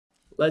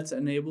let's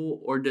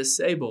enable or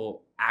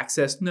disable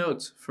access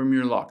notes from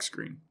your lock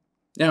screen.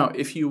 Now,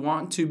 if you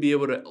want to be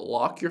able to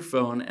lock your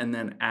phone and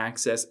then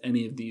access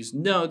any of these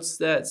notes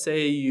that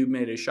say you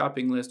made a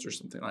shopping list or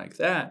something like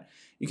that,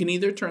 you can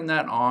either turn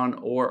that on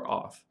or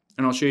off.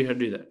 And I'll show you how to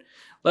do that.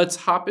 Let's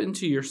hop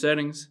into your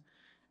settings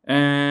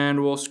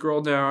and we'll scroll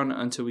down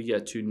until we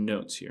get to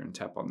notes here and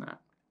tap on that.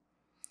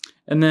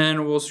 And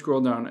then we'll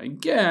scroll down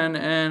again,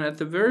 and at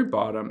the very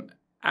bottom,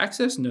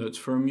 access notes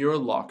from your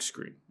lock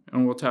screen,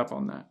 and we'll tap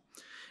on that.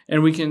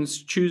 And we can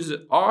choose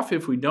it off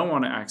if we don't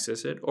want to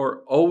access it,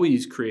 or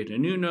always create a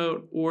new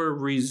note, or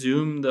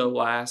resume the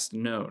last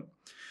note.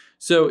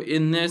 So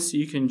in this,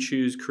 you can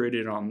choose create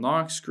it on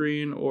lock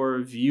screen or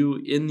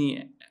view in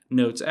the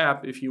Notes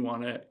app if you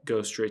want to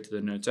go straight to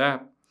the Notes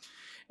app.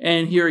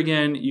 And here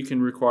again, you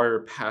can require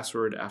a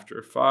password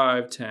after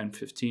 5, 10,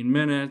 15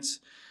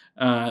 minutes,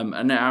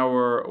 an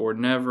hour, or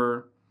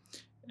never.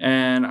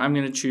 And I'm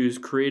going to choose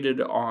created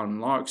on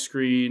lock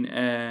screen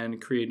and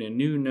create a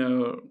new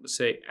note,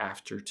 say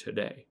after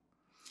today.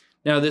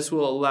 Now this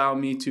will allow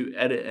me to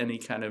edit any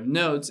kind of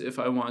notes if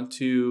I want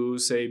to,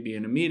 say, be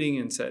in a meeting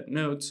and set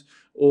notes,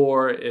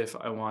 or if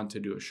I want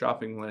to do a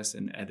shopping list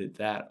and edit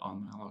that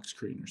on my lock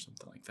screen or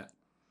something like that.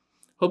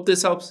 Hope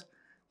this helps.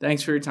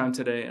 Thanks for your time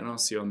today, and I'll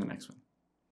see you on the next one.